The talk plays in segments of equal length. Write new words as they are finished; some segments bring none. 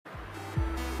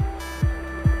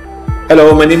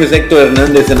Hello, my name is Hector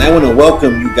Hernandez, and I want to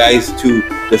welcome you guys to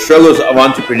the struggles of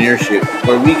entrepreneurship,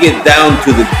 where we get down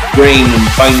to the grain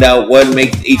and find out what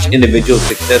makes each individual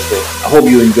successful. I hope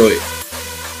you enjoy it.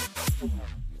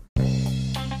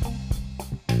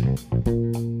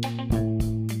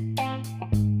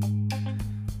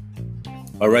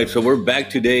 All right, so we're back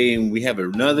today, and we have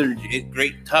another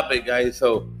great topic, guys.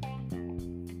 So,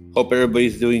 hope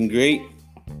everybody's doing great.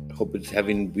 Hope it's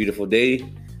having a beautiful day.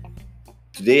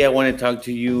 Today, I want to talk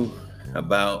to you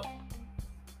about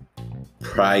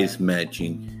price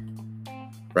matching,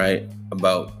 right?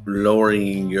 About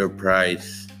lowering your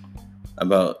price,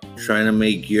 about trying to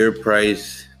make your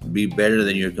price be better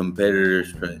than your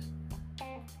competitor's price.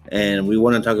 And we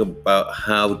want to talk about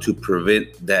how to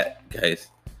prevent that, guys.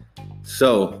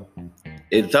 So,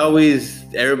 it's always,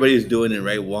 everybody's doing it,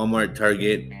 right? Walmart,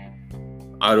 Target,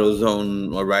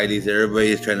 AutoZone, O'Reilly's,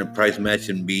 everybody's trying to price match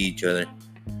and beat each other.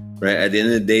 Right, at the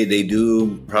end of the day, they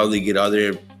do probably get all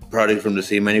their products from the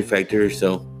same manufacturer,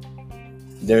 so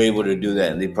they're able to do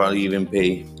that. And they probably even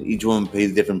pay, each one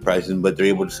pays different prices, but they're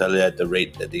able to sell it at the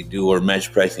rate that they do or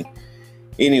match pricing.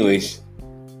 Anyways,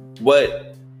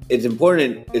 what is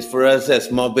important is for us as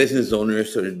small business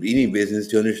owners or any business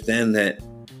to understand that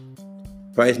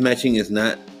price matching is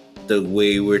not the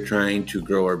way we're trying to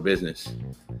grow our business.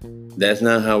 That's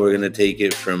not how we're going to take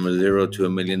it from a $0 to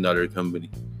 $1 million company,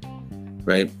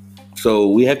 right? So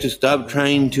we have to stop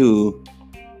trying to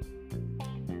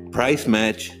price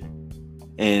match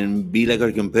and be like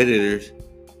our competitors.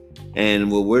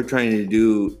 And what we're trying to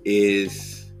do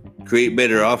is create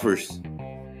better offers,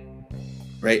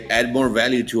 right? Add more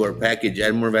value to our package,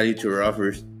 add more value to our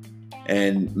offers,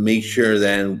 and make sure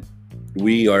that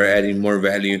we are adding more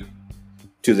value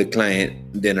to the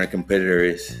client than our competitor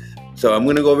is. So I'm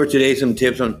going to go over today some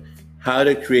tips on how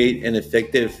to create an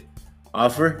effective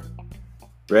offer.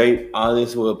 Right? All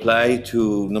this will apply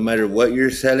to no matter what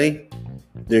you're selling.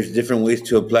 There's different ways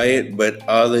to apply it, but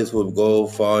all this will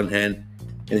fall in hand.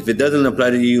 And if it doesn't apply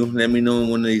to you, let me know in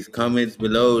one of these comments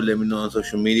below. Let me know on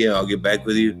social media. I'll get back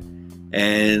with you.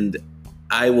 And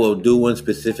I will do one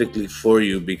specifically for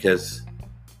you because,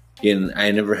 again,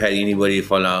 I never had anybody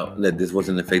fall out that this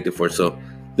wasn't effective for. So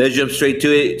let's jump straight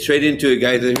into it,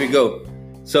 guys. Here we go.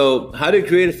 So how to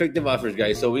create effective offers,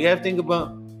 guys. So we have to think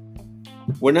about,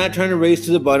 we're not trying to race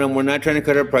to the bottom. We're not trying to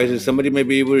cut our prices. Somebody may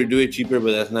be able to do it cheaper,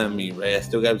 but that's not me, right? I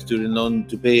still got student loan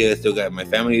to pay. I still got my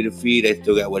family to feed. I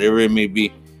still got whatever it may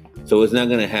be. So it's not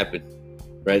going to happen,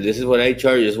 right? This is what I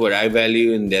charge. This is what I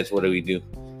value, and that's what we do.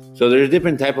 So there's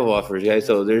different type of offers, guys.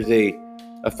 So there's a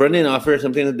front-end offer,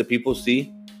 something that the people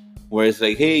see, where it's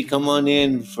like, hey, come on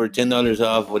in for $10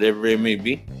 off, whatever it may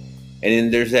be. And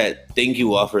then there's that thank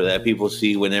you offer that people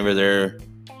see whenever they're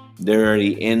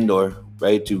already in door,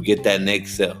 right, to get that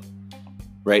next sale,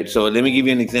 right? So let me give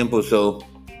you an example. So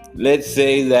let's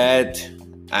say that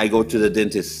I go to the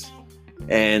dentist,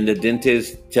 and the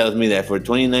dentist tells me that for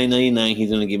 $29.99, he's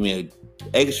going to give me an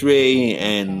x-ray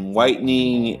and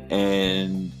whitening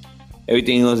and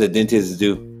everything else that dentists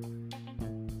do.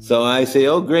 So I say,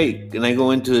 oh, great. And I go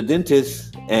into the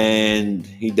dentist, and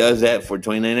he does that for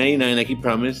 $29.99 like he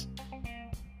promised.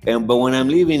 But when I'm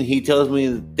leaving, he tells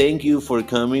me, thank you for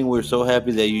coming. We're so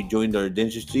happy that you joined our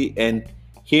dentistry. And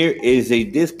here is a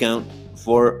discount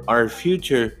for our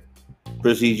future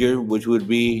procedure, which would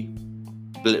be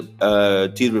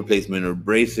teeth replacement or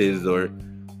braces or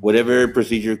whatever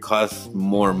procedure costs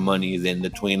more money than the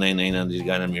 $29.99 that you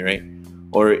got on me, right?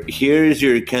 Or here's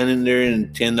your calendar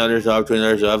and $10 off,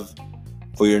 $20 off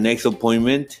for your next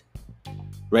appointment,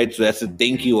 right? So that's a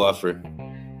thank you offer.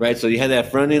 Right, so you have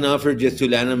that front-end offer just to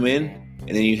land them in, and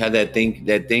then you have that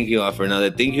thank you offer. Now,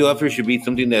 that thank you offer should be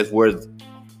something that's worth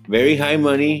very high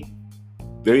money,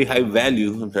 very high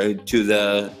value, to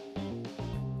the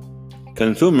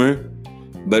consumer,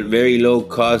 but very low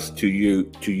cost to you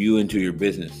and to your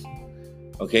business.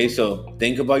 Okay, so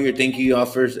think about your thank you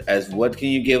offers as what can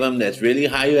you give them that's really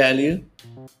high value,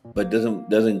 but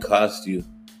doesn't cost you.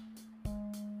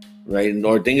 Right?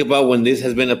 Or think about when this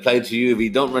has been applied to you. If you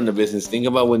don't run a business, think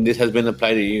about when this has been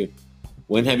applied to you.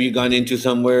 When have you gone into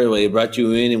somewhere where they brought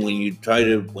you in, and when you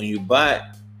bought,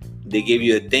 they gave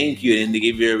you a thank you, and they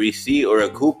gave you a receipt or a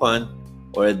coupon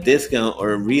or a discount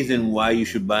or a reason why you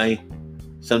should buy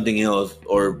something else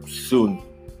or soon.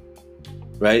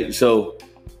 Right? So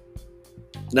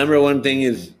number one thing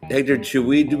is, Hector, should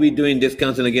we be doing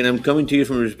discounts? And again, I'm coming to you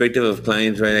from the perspective of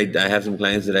clients, right? I have some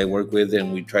clients that I work with,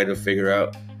 and we try to figure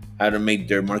out how to make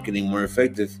their marketing more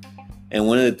effective. And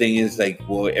one of the things is like,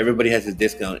 well, everybody has a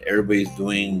discount. Everybody's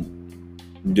doing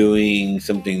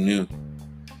something new,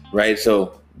 right?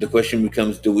 So the question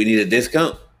becomes, do we need a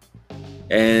discount?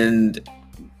 And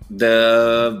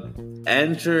The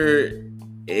answer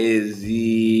is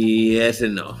yes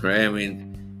and no, right? I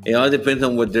mean, it all depends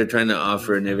on what they're trying to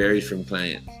offer, and it varies from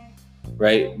clients,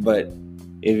 right? But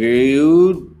if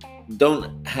you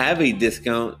don't have a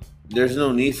discount, there's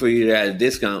no need for you to add a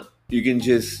discount. You can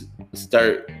just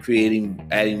start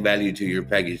adding value to your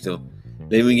package. So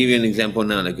let me give you an example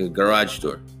now, like a garage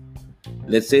door.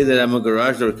 Let's say that I'm a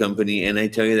garage door company and I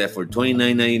tell you that for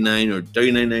 $29.99 or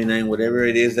 $39.99, whatever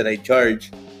it is that I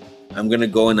charge, I'm going to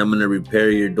go and I'm going to repair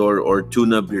your door or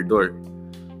tune up your door.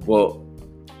 Well,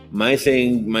 my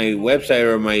website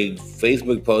or my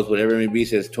Facebook post, whatever it may be,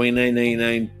 says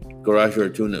 $29.99 garage door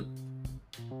tune up.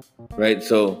 Right?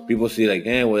 So people see like,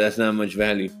 well, that's not much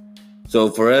value. So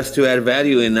for us to add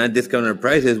value and not discount our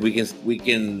prices, we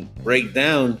can break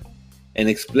down and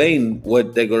explain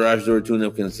what the garage door tune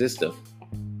up consists of.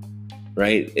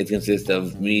 Right? It consists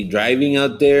of me driving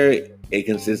out there. It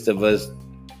consists of us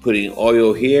putting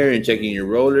oil here and checking your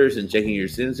rollers and checking your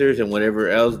sensors and whatever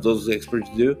else those experts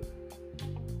do.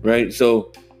 Right?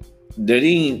 So they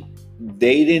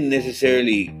didn't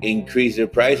necessarily increase their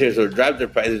prices or drop their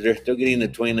prices. They're still getting the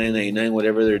 $29.99,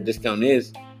 whatever their discount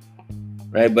is.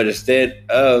 Right? But instead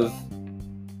of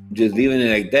just leaving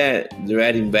it like that, they're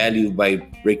adding value by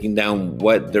breaking down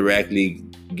what they're actually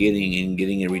getting and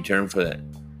getting a return for that.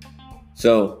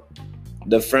 So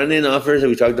the front end offers that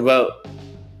we talked about,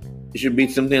 it should be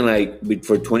something like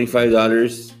for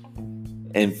 $25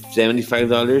 and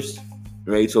 $75,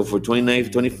 right? So for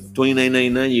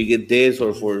 $29.99 you get this,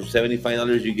 or for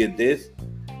 $75 you get this,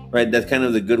 right? That's kind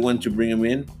of the good one to bring them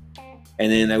in.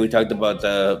 And then we talked about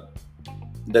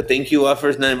the thank you offer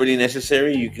is not really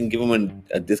necessary. You can give them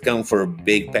a discount for a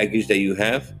big package that you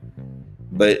have,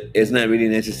 but it's not really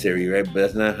necessary, right? But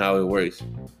that's not how it works.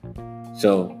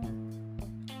 So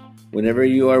whenever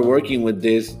you are working with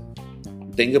this,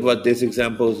 think about these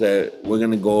examples that we're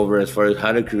going to go over as far as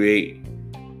how to create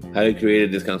a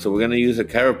discount. So we're going to use a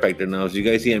chiropractor now. So you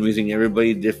guys see I'm using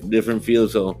everybody different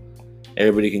fields so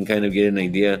everybody can kind of get an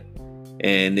idea.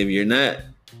 And if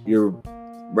you're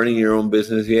running your own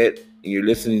business yet, and you're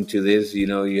listening to this, you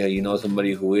know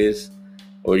somebody who is,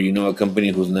 or you know a company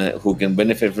who's not, who can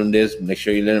benefit from this, make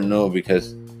sure you let them know,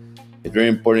 because it's very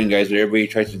important, guys. Everybody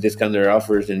tries to discount their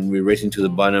offers and we're racing to the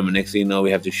bottom, and next thing you know,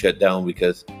 we have to shut down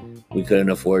because we couldn't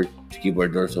afford to keep our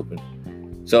doors open.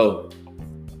 So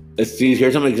let's see,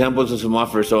 here's some examples of some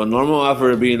offers. So a normal offer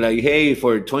would be like, hey,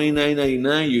 for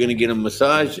 $29.99, you're going to get a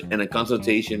massage and a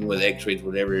consultation with x-rays,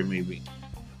 whatever it may be.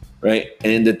 Right?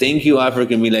 And then the thank you offer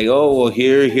can be like, oh, well,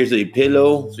 here's a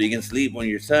pillow so you can sleep on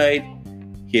your side.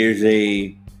 Here's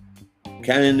a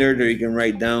calendar that you can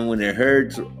write down when it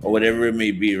hurts, or whatever it may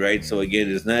be, right? So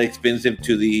again, it's not expensive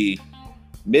to the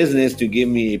business to give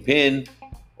me a pen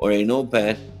or a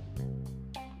notepad,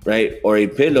 right? Or a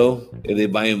pillow if they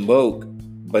buy in bulk.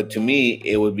 But to me,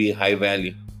 it would be high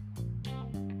value.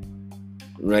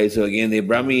 Right? So again, they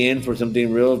brought me in for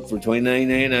something real for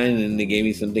 $29.99, and then they gave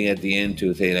me something at the end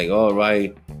to say like, all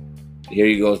right, here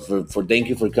you go, for thank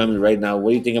you for coming right now. What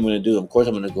do you think I'm going to do? Of course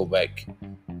I'm going to go back.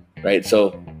 Right?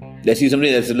 So let's see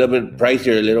something that's a little bit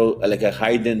pricier, a little like a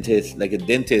high dentist, like a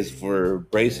dentist for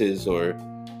braces, or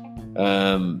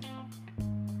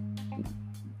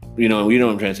you know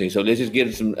what I'm trying to say. So let's just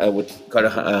get some what's called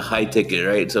a high ticket,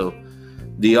 right? So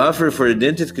the offer for the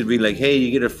dentist could be like, hey,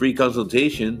 you get a free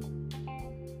consultation.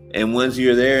 And once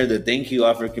you're there, the thank you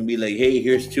offer can be like, hey,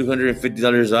 here's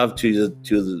 $250 off to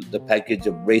the package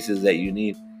of braces that you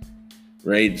need,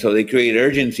 right? So they create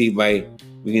urgency by,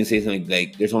 we can say something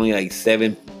like, there's only like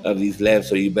 7 of these left,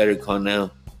 so you better call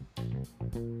now.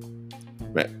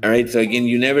 Right? All right. So again,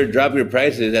 you never drop your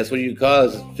prices. That's what you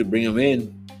cause to bring them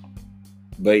in,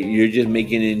 but you're just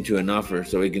making it into an offer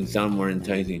so it can sound more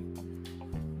enticing.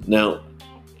 Now,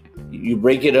 you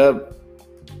break it up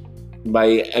by,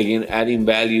 again, adding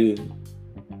value,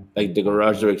 like the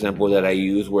garage door example that I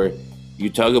use, where you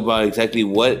talk about exactly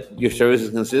what your services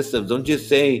consist of. Don't just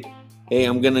say, hey,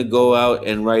 I'm going to go out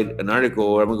and write an article,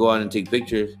 or I'm going to go out and take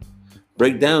pictures.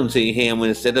 Break down, say, hey, I'm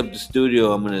going to set up the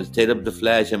studio, I'm going to set up the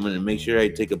flash, I'm going to make sure I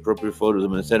take appropriate photos,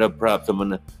 I'm going to set up props,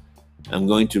 I'm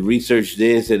going to research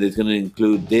this, and it's going to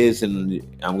include this, and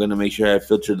I'm going to make sure I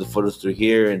filter the photos through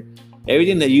here, and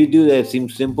everything that you do that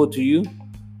seems simple to you,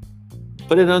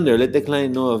 put it on there. Let the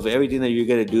client know of everything that you're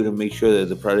going to do to make sure that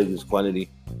the product is quality.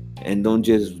 And don't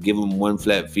just give them one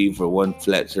flat fee for one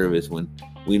flat service when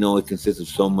we know it consists of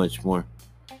so much more.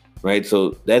 Right?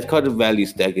 So that's called the value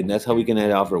stack, and that's how we can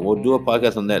add offer. We'll do a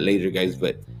podcast on that later, guys.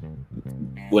 But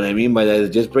what I mean by that is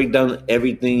just break down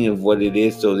everything of what it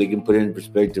is so they can put it in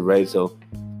perspective, right? So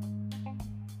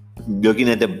looking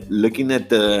at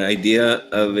the idea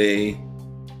of a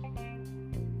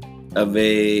of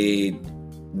a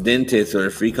dentist or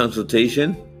a free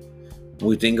consultation,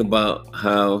 we think about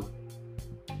how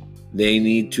they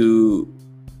need to.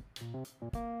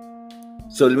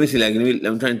 So let me see.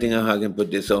 I'm trying to think of how I can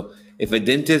put this. So if a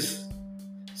dentist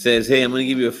says, "Hey, I'm going to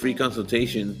give you a free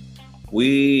consultation,"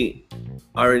 we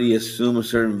already assume a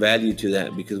certain value to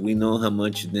that because we know how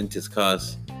much dentists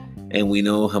cost, and we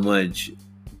know how much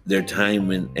their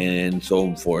time and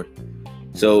so forth.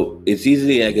 So it's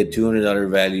easily like a $200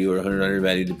 value or $100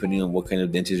 value depending on what kind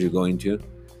of dentist you're going to.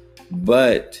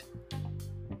 But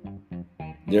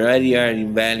they're already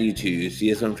adding value to you. See,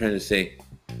 that's what I'm trying to say.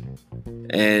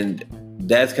 And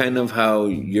that's kind of how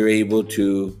you're able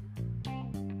to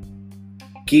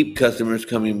keep customers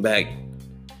coming back,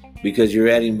 because you're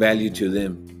adding value to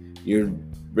them. You're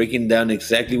breaking down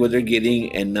exactly what they're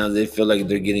getting, and now they feel like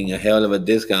they're getting a hell of a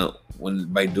discount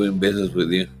by doing business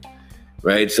with you,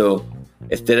 right? So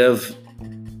instead of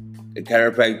a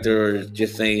chiropractor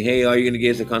just saying, "Hey, all you're gonna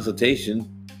get is a consultation,"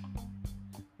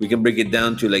 we can break it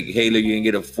down to like, "Hey, look, you're gonna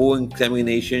get a full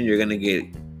examination. You're gonna get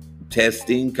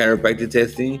testing, chiropractic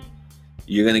testing.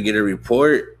 You're gonna get a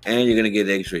report, and you're gonna get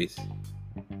X-rays."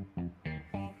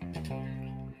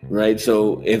 Right?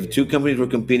 So if two companies were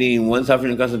competing, one's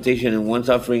offering a consultation and one's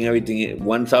offering everything,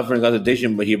 one's offering a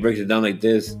consultation, but he breaks it down like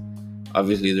this,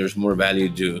 obviously there's more value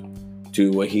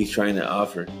to what he's trying to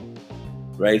offer.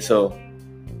 Right? So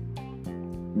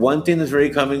one thing that's very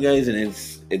common, guys, and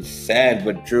it's sad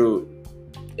but true,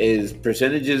 is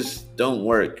percentages don't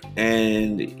work.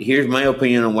 And here's my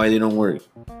opinion on why they don't work.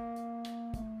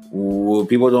 Well,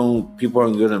 people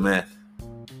aren't good at math.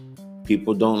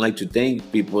 People don't like to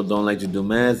think. People don't like to do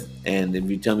math. And if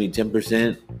you tell me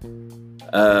 10%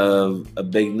 of a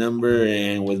big number,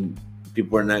 and when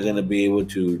people are not going to be able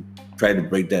to try to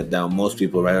break that down, most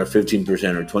people, right, or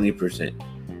 15% or 20%,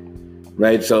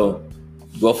 right? So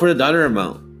go for the dollar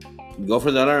amount. Go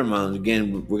for the dollar amount.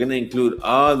 Again, we're going to include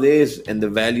all this, and the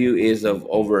value is of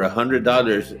over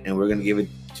 $100, and we're going to give it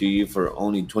to you for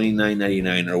only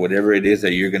 $29.99 or whatever it is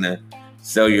that you're going to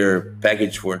sell your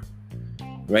package for.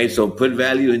 Right, so put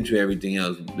value into everything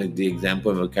else, like the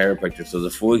example of a chiropractor. So the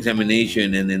full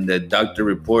examination and then the doctor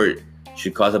report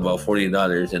should cost about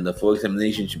 $40, and the full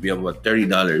examination should be about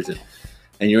 $30,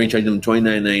 and you're in charge of them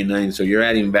 $29.99. So you're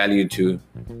adding value to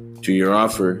your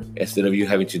offer instead of you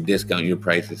having to discount your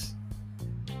prices.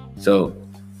 So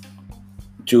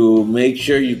to make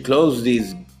sure you close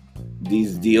these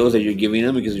deals that you're giving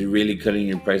them, because you're really cutting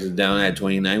your prices down at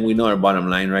 $29, we know our bottom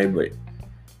line, right? But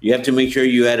you have to make sure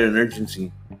you add an urgency.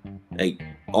 Like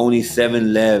only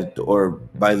 7 left, or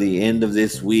by the end of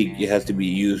this week it has to be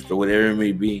used, or whatever it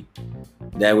may be.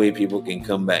 That way people can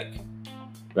come back,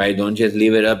 right? Don't just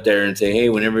leave it up there and say, "Hey,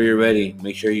 whenever you're ready."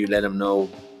 Make sure you let them know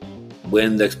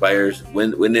when it expires,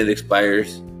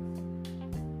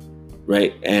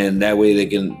 right? And that way they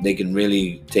can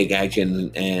really take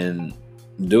action and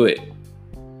do it,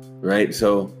 right?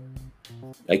 So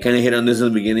I kind of hit on this in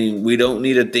the beginning. We don't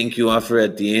need a thank you offer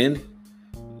at the end.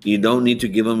 You don't need to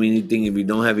give them anything if you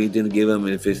don't have anything to give them.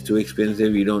 If it's too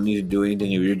expensive, you don't need to do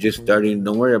anything. If you're just starting,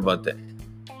 don't worry about that,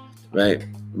 right?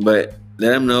 But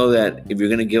let them know that if you're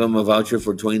going to give them a voucher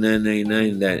for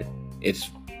 $29.99, that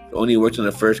it's only works on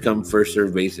a first come, first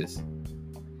serve basis,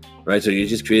 right? So you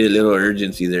just create a little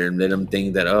urgency there and let them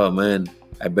think that, "Oh man,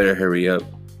 I better hurry up,"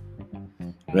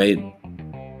 right?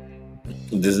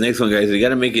 This next one, guys, you got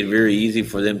to make it very easy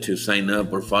for them to sign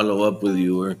up or follow up with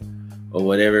you or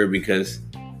whatever, because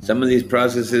some of these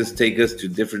processes take us to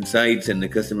different sites and the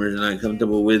customers are not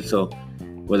comfortable with. So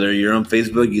whether you're on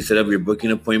Facebook, you set up your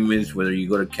booking appointments, whether you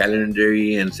go to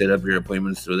Calendly and set up your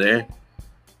appointments through there.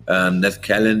 That's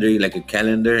Calendly, like a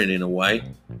calendar and then a Y.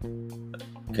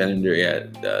 Calendar, yeah,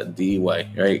 D-Y,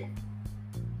 right?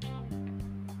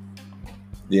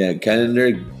 Yeah,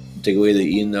 calendar, take away the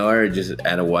E and the R, just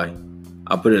add a Y.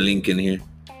 I'll put a link in here.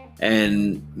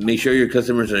 And make sure your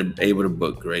customers are able to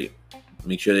book, right?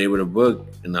 Make sure they're able to book,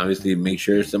 and obviously make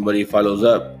sure somebody follows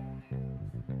up.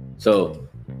 So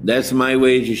that's my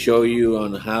way to show you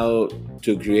on how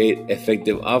to create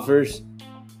effective offers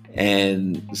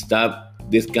and stop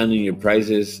discounting your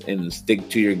prices and stick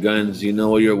to your guns. You know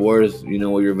what you're worth. You know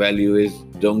what your value is.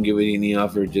 Don't give it any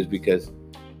offer just because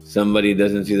somebody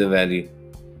doesn't see the value.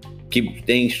 Keep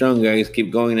staying strong, guys.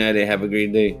 Keep going at it. Have a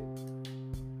great day.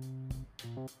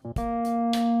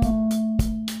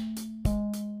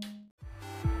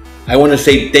 I want to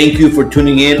say thank you for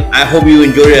tuning in. I hope you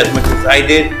enjoyed it as much as I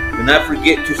did. Do not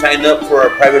forget to sign up for our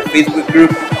private Facebook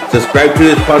group. Subscribe to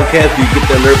this podcast so you get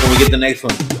the alert when we get the next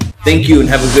one. Thank you and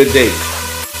have a good day.